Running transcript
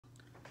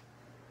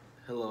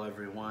Hello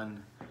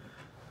everyone,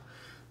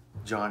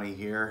 Johnny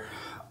here.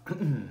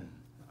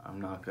 I'm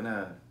not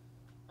gonna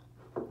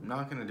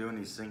do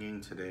any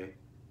singing today,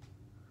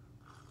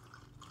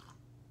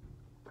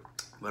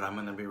 but I'm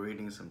gonna be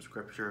reading some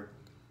scripture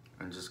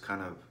and just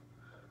kind of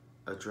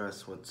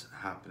address what's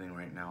happening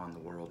right now in the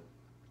world.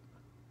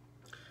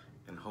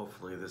 And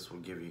hopefully this will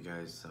give you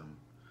guys some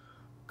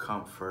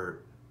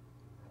comfort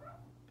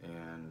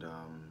and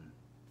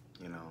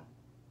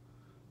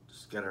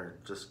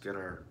just get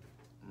our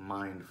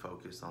mind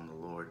focused on the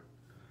Lord.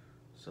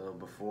 So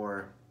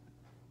before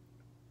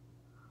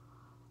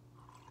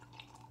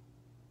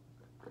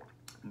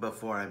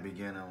I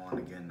begin, I want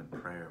to get into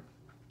prayer.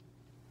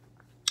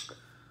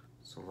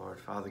 So Lord,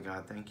 Father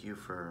God, thank you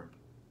for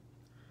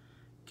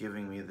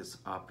giving me this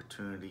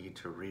opportunity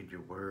to read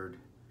your word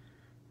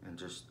and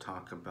just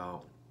talk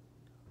about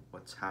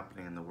what's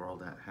happening in the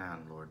world at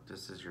hand, Lord.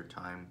 This is your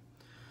time.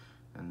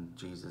 And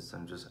Jesus,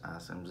 I'm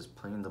just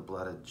pleading the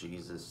blood of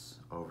Jesus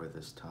over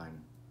this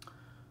time.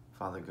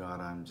 Father God,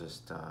 I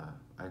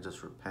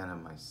just repent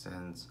of my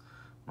sins,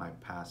 my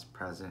past,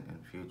 present,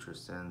 and future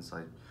sins.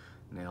 I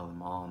nail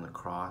them all on the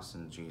cross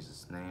in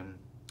Jesus' name.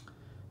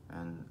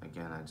 And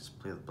again, I just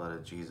plead the blood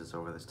of Jesus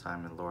over this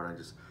time. And Lord, I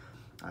just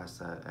ask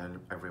that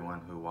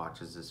everyone who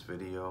watches this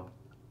video,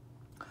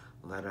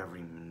 let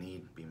every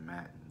need be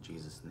met in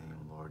Jesus'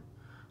 name, Lord.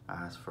 I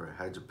ask for a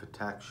hedge of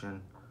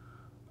protection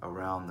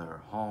around their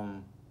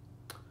home,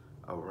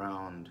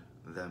 around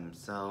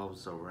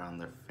themselves, around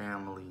their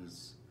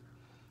families.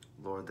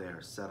 Lord, they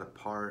are set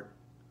apart.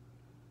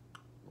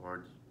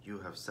 Lord, you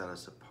have set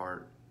us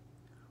apart.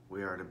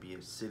 We are to be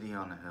a city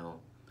on a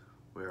hill.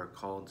 We are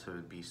called to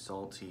be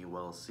salty,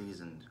 well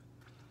seasoned.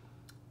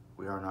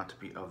 We are not to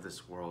be of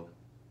this world.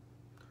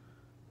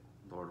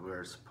 Lord, we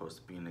are supposed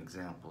to be an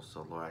example.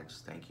 So Lord, I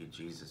just thank you,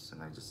 Jesus,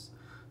 and I just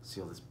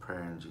seal this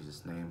prayer in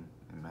Jesus' name.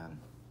 Amen.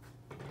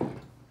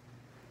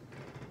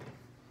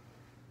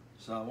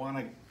 So I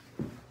want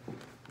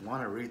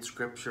to read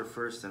scripture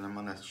first, and I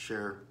want to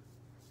share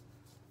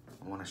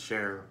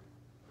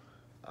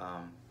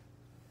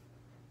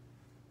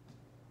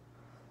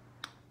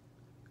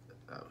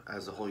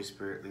as the Holy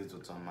Spirit leads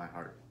what's on my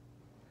heart.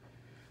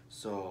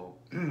 So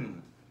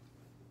I'm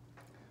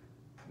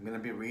going to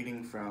be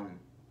reading from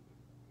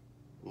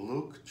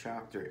Luke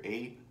chapter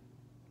 8,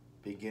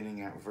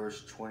 beginning at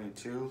verse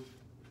 22.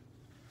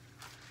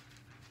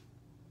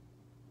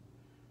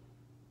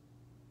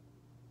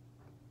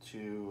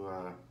 To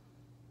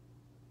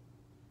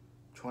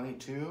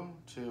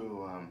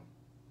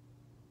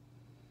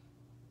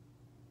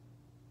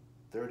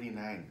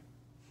 39.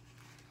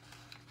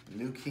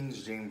 New King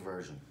James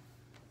Version.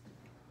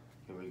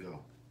 Here we go.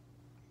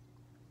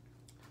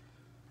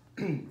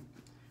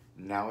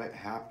 Now it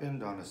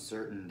happened on a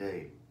certain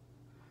day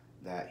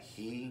that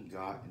he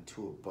got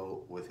into a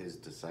boat with his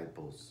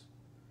disciples,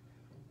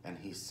 and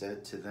he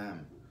said to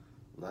them,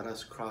 "Let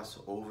us cross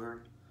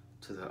over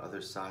to the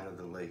other side of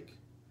the lake."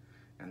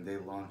 And they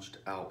launched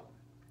out.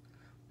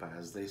 But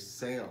as they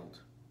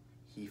sailed,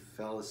 he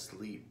fell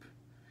asleep,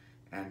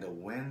 and a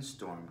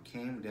windstorm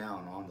came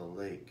down on the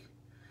lake,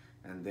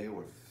 and they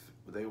were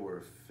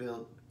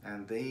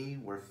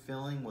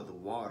filling with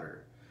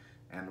water,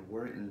 and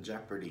were in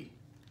jeopardy.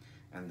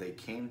 And they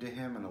came to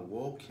him and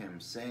awoke him,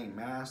 saying,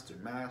 "Master,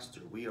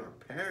 Master, we are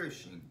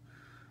perishing."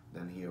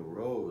 Then he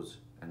arose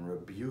and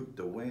rebuked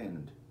the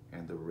wind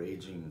and the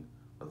raging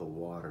of the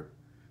water,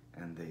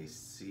 and they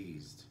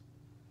ceased.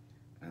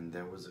 And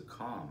there was a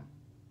calm.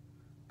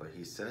 But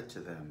he said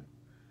to them,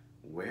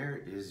 "Where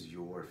is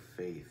your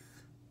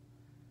faith?"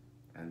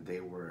 And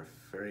they were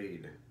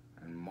afraid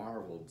and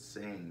marveled,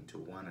 saying to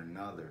one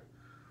another,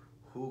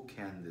 "Who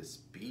can this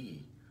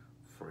be?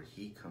 For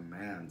he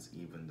commands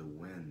even the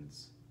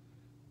winds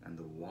and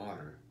the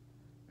water,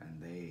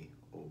 and they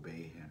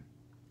obey him."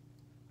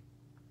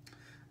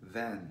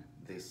 Then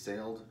they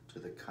sailed to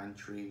the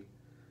country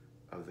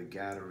of the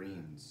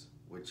Gadarenes,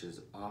 which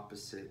is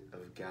opposite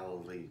of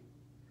Galilee.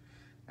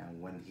 And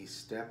when he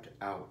stepped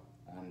out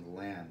on the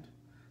land,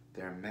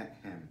 there met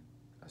him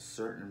a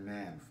certain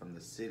man from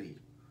the city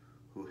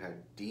who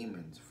had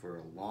demons for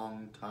a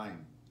long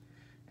time,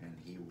 and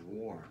he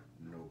wore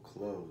no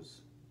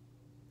clothes,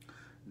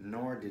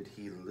 nor did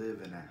he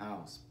live in a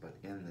house, but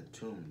in the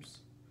tombs.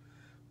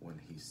 When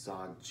he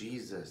saw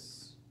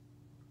Jesus,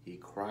 he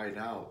cried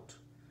out,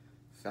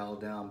 fell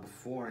down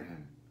before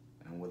him,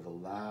 and with a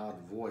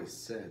loud voice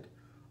said,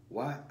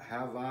 "What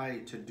have I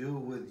to do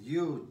with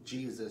you,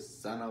 Jesus,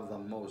 Son of the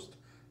Most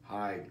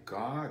High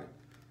God?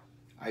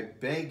 I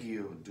beg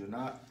you, do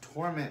not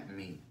torment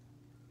me."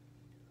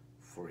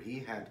 For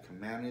he had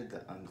commanded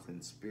the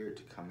unclean spirit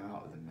to come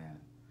out of the man,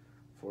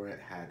 for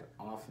it had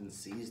often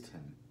seized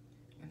him,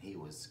 and he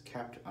was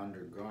kept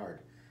under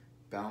guard,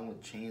 bound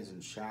with chains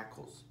and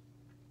shackles.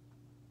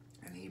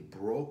 And he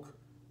broke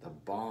the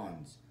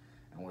bonds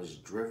and was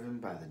driven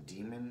by the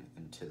demon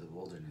into the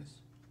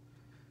wilderness.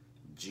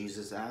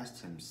 Jesus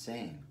asked him,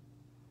 saying,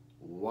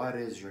 "What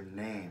is your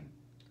name?"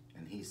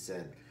 And he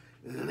said,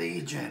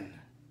 "Legion,"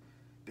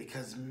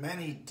 because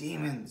many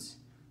demons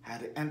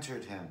had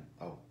entered him.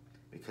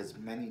 because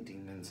many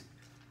demons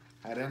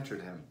had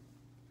entered him.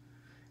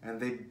 And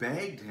they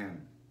begged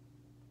him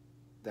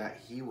that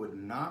he would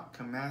not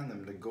command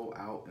them to go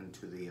out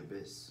into the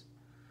abyss.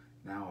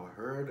 Now a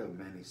herd of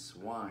many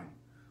swine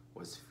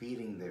was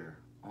feeding there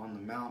on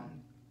the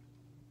mountain.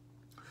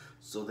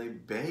 So they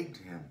begged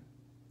him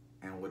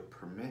and would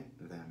permit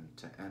them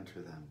to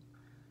enter them.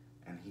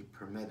 And he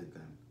permitted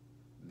them.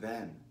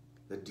 Then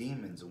the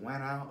demons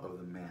went out of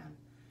the man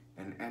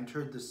and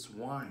entered the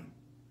swine,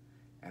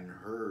 and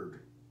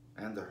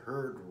the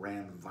herd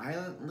ran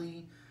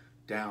violently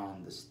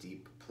down the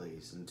steep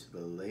place into the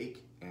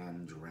lake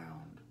and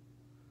drowned.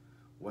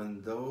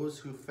 When those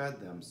who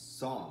fed them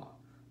saw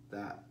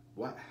that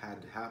what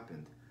had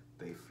happened,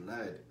 they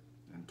fled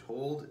and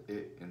told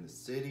it in the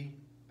city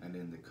and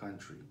in the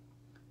country.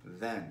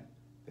 Then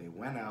they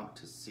went out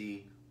to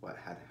see what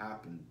had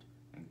happened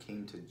and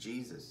came to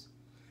Jesus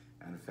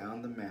and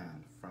found the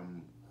man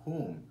from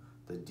whom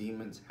the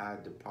demons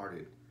had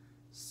departed,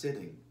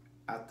 sitting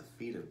at the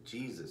feet of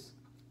Jesus,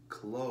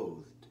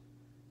 clothed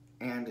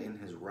and in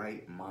his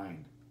right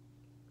mind.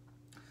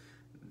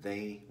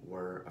 They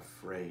were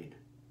afraid.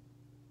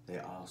 They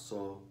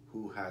also,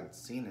 who had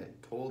seen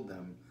it, told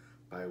them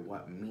by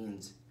what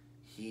means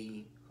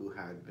he who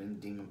had been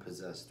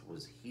demon-possessed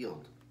was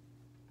healed.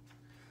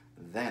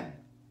 Then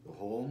the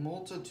whole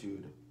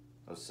multitude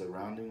of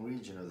surrounding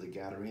region of the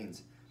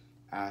Gadarenes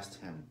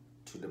asked him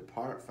to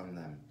depart from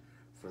them,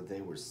 for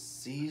they were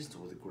seized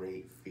with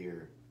great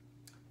fear.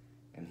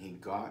 And he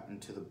got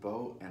into the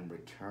boat and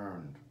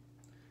returned.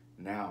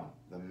 Now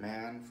the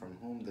man from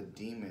whom the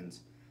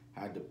demons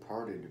had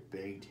departed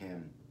begged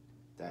him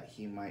that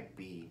he might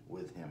be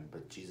with him.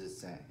 But Jesus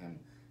sent him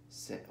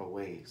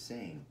away,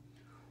 saying,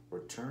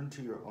 Return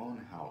to your own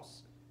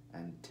house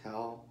and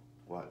tell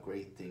what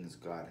great things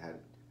God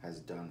has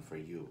done for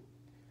you.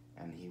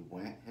 And he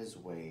went his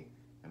way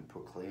and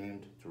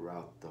proclaimed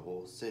throughout the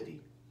whole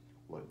city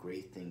what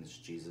great things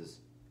Jesus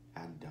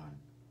had done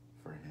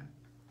for him.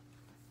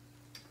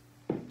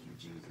 Thank you,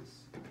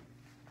 Jesus.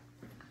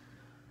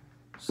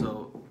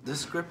 So this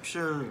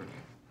scripture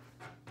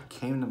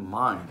came to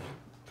mind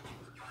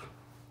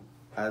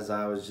as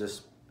I was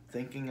just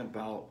thinking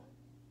about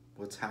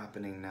what's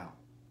happening now.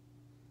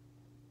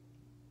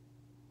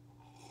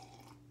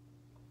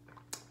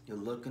 You're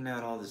looking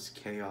at all this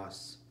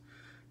chaos.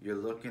 You're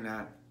looking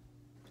at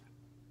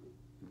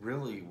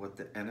really what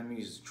the enemy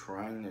is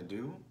trying to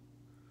do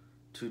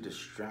to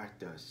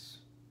distract us.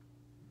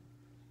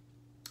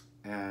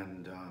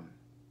 And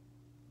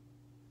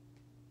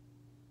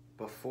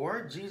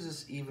before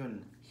Jesus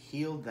even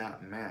healed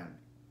that man,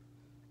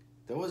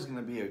 there was going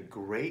to be a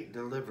great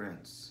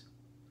deliverance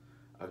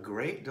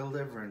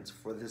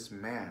for this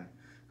man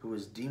who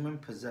was demon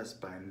possessed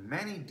by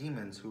many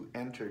demons who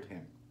entered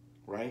him,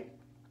 right?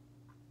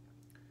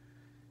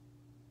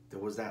 There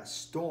was that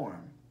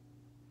storm,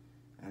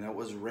 and it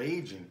was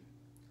raging.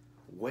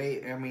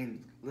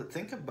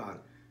 Think about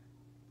it.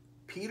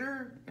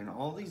 Peter and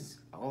all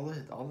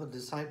the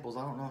disciples,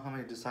 I don't know how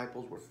many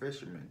disciples were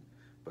fishermen,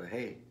 but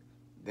hey,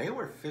 they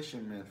were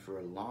fishermen for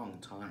a long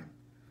time.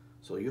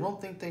 So you don't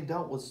think they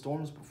dealt with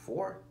storms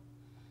before?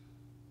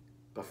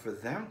 But for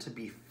them to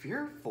be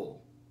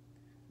fearful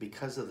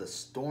because of the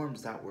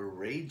storms that were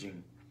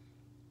raging,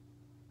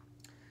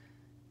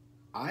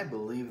 I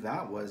believe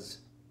that was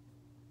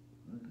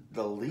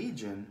the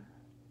legion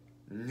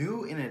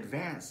knew in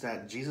advance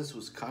that Jesus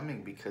was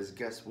coming, because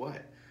guess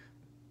what?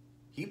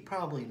 He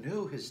probably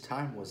knew his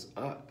time was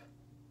up.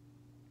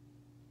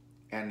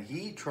 And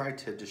he tried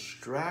to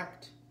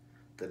distract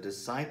the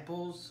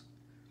disciples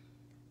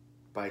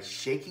by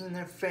shaking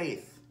their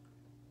faith.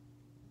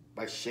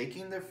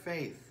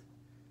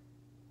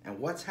 And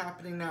what's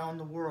happening now in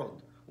the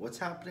world? What's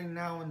happening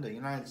now in the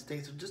United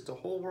States, or just the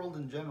whole world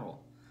in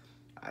general?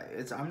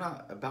 I'm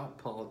not about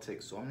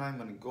politics, so I'm not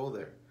going to go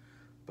there.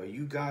 But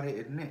you got to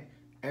admit,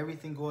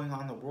 everything going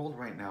on in the world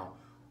right now,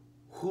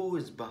 who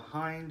is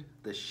behind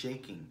the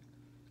shaking?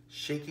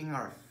 Shaking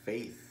our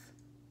faith,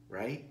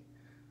 right?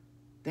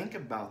 Think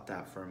about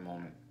that for a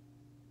moment.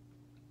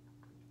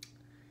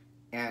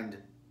 And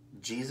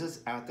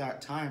Jesus, at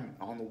that time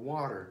on the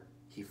water,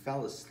 he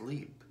fell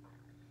asleep.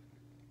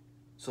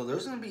 So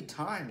there's going to be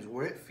times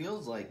where it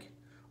feels like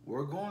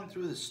we're going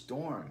through the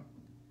storm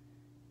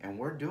and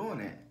we're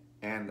doing it,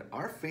 and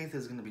our faith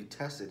is going to be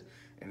tested,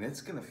 and it's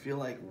going to feel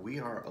like we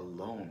are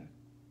alone.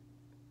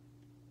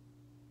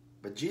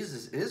 But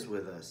Jesus is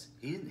with us.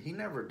 He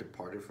never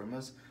departed from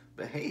us.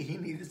 But hey, he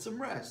needed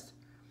some rest.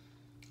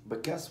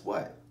 But guess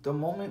what? The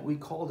moment we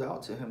called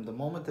out to him, the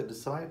moment the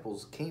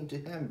disciples came to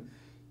him,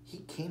 he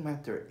came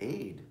at their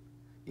aid.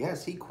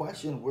 Yes, he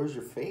questioned, where's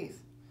your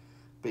faith?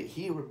 But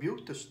he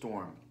rebuked the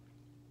storm.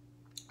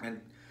 And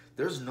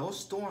there's no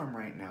storm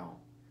right now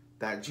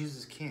that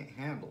Jesus can't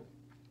handle.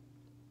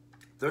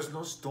 There's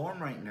no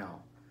storm right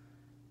now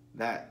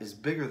that is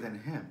bigger than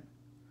him.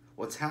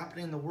 What's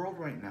happening in the world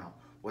right now,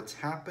 what's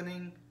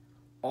happening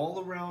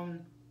all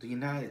around the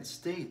United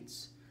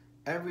States,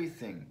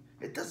 everything.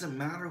 It doesn't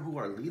matter who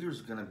our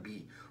leader's going to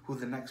be, who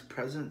the next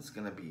president's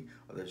going to be,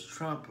 whether it's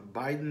Trump,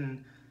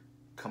 Biden,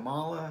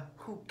 Kamala,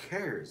 who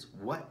cares?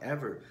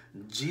 Whatever.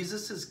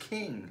 Jesus is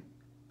king.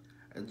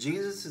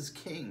 Jesus is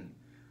king.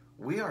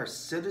 We are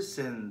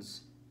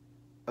citizens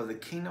of the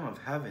kingdom of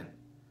heaven.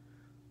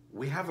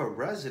 We have a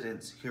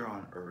residence here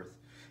on earth,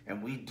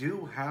 and we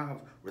do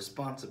have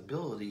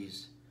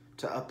responsibilities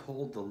to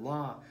uphold the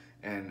law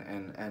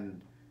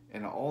and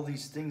all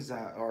these things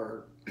that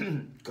are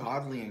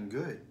godly and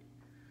good.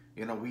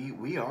 You know,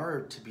 we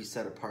are to be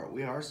set apart.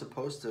 We are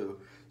supposed to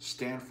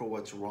stand for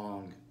what's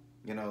wrong.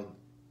 You know,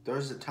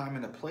 there's a time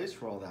and a place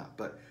for all that.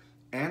 But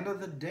end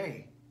of the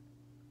day,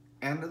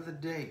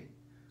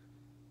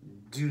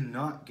 do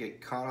not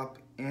get caught up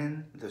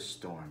in the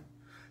storm.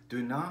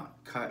 Do not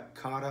get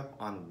caught up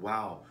on,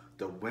 wow,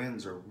 the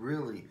winds are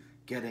really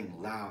getting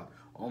loud.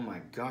 Oh my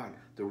God,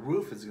 the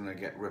roof is going to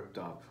get ripped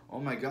off. Oh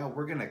my God,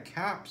 we're going to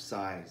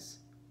capsize.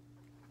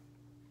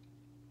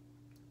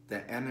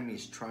 The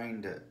enemy's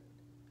trying to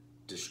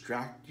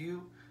distract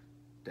you.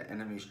 The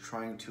enemy's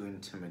trying to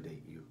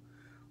intimidate you.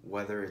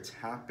 Whether it's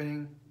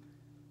happening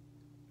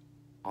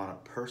on a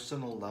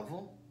personal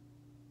level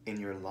in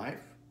your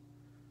life,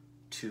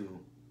 to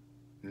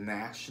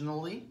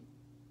nationally,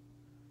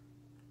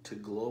 to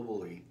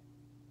globally,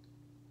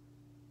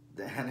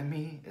 the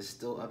enemy is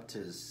still up to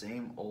his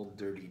same old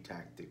dirty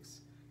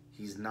tactics.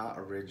 He's not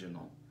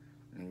original.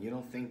 And you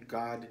don't think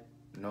God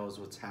knows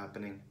what's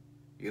happening?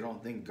 You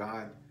don't think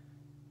God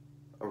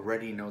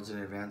already knows in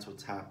advance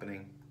what's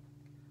happening?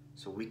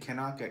 So we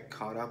cannot get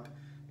caught up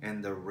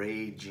in the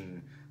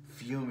raging,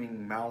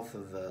 fuming mouth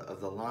of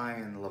the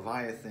lion,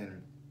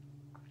 Leviathan.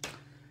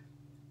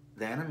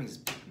 The enemy's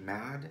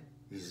mad.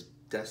 He's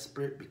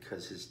desperate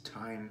because his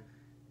time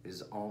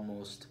is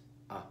almost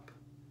up.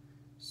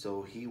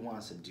 So he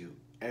wants to do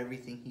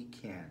everything he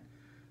can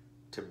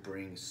to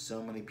bring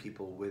so many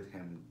people with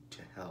him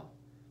to hell,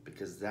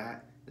 because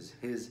that is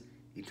his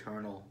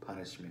eternal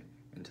punishment,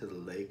 into the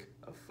lake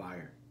of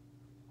fire.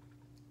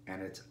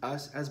 And it's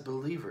us as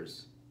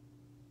believers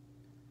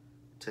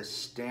to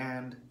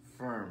stand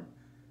firm,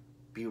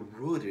 be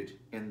rooted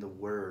in the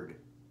word,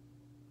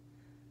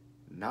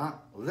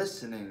 not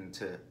listening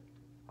to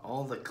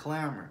all the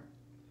clamor,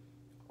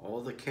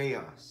 all the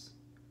chaos.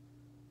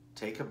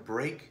 Take a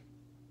break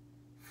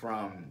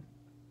from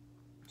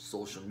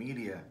social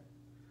media.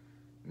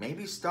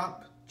 Maybe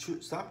stop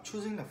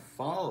choosing to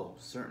follow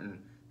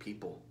certain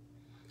people,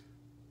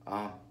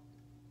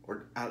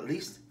 or at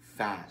least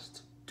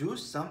fast. Do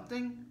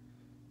something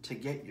to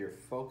get your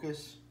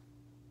focus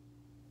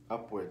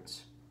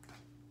upwards.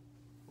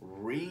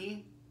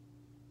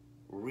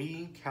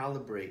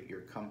 Recalibrate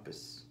your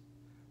compass.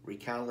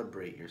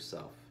 Recalibrate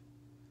yourself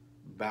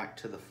back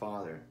to the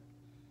Father.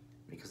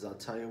 Because I'll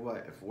tell you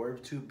what, if we're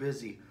too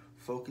busy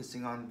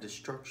focusing on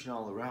destruction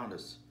all around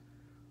us,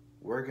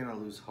 we're gonna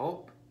lose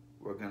hope,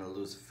 we're gonna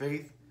lose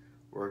faith,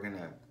 we're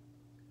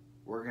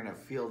gonna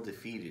feel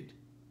defeated.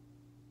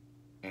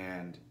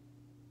 And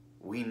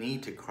we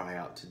need to cry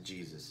out to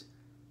Jesus.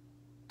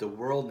 The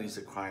world needs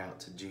to cry out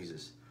to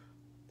Jesus.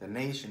 The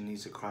nation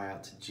needs to cry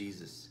out to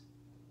Jesus.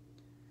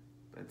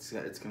 But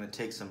it's going to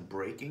take some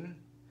breaking.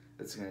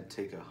 It's going to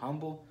take a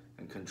humble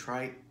and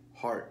contrite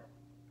heart.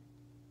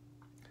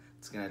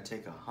 It's going to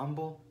take a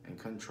humble and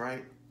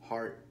contrite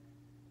heart,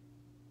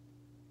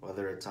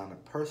 whether it's on a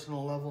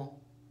personal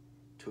level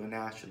to a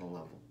national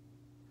level.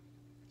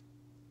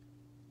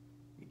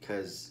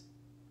 Because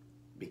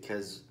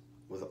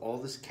with all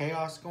this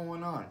chaos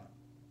going on,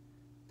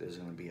 there's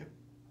going to be a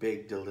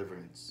big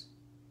deliverance.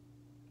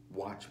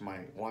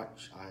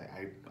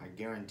 I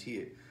guarantee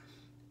it.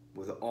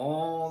 With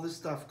all this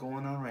stuff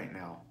going on right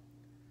now,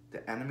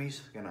 the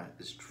enemy's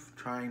is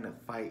trying to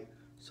fight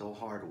so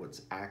hard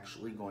what's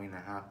actually going to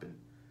happen.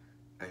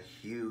 A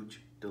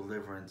huge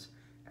deliverance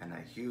and a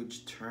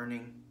huge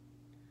turning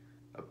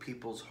of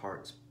people's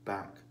hearts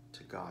back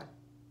to God.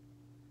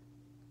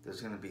 There's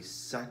going to be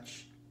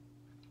such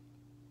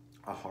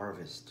a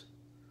harvest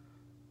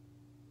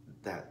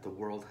that the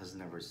world has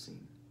never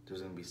seen.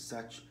 There's going to be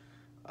such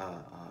a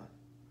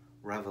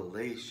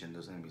revelation.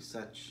 There's going to be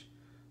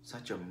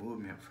such a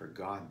movement for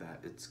God that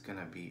it's going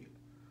to be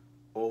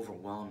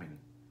overwhelming.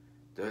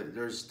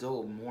 There's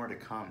still more to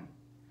come.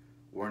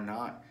 We're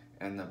not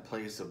in the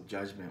place of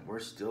judgment. We're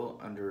still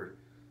under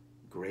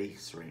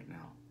grace right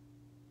now.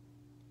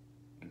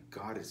 And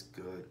God is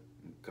good.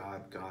 And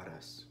God got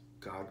us.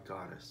 God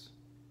got us.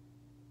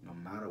 No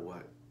matter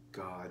what,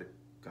 God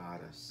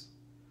got us.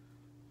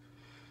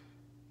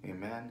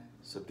 Amen.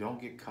 So don't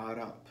get caught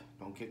up.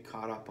 Don't get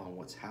caught up on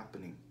what's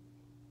happening.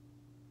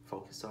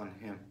 Focus on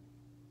Him.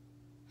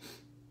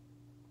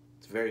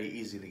 It's very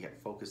easy to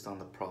get focused on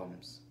the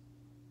problems,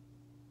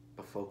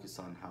 but focus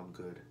on how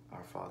good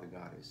our Father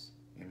God is.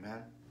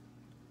 Amen.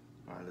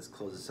 All right, let's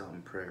close this out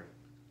in prayer.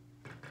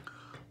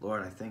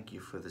 Lord, I thank you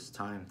for this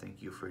time.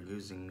 Thank you for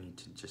using me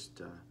to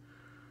just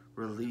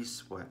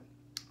release what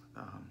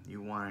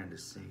you wanted to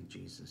say,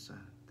 Jesus.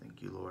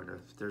 Thank you, Lord.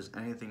 If there's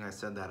anything I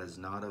said that is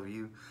not of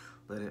you,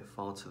 let it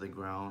fall to the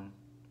ground.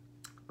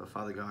 But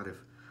Father God, if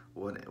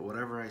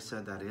whatever I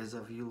said that is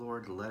of you,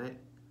 Lord, let it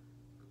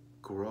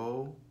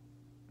grow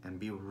and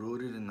be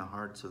rooted in the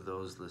hearts of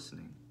those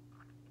listening.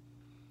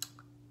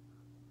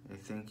 I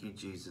thank you,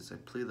 Jesus. I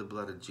plead the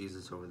blood of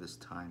Jesus over this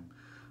time.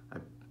 I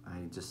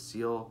just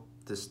seal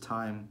this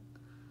time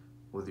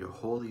with your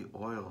holy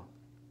oil.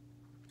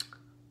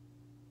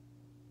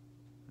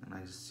 And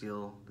I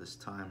seal this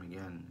time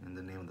again in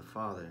the name of the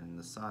Father, and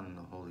the Son, and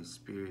the Holy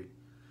Spirit.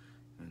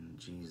 In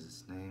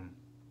Jesus' name,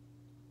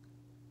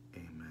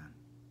 amen.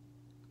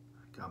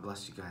 God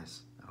bless you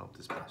guys. I hope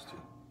this blessed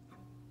you.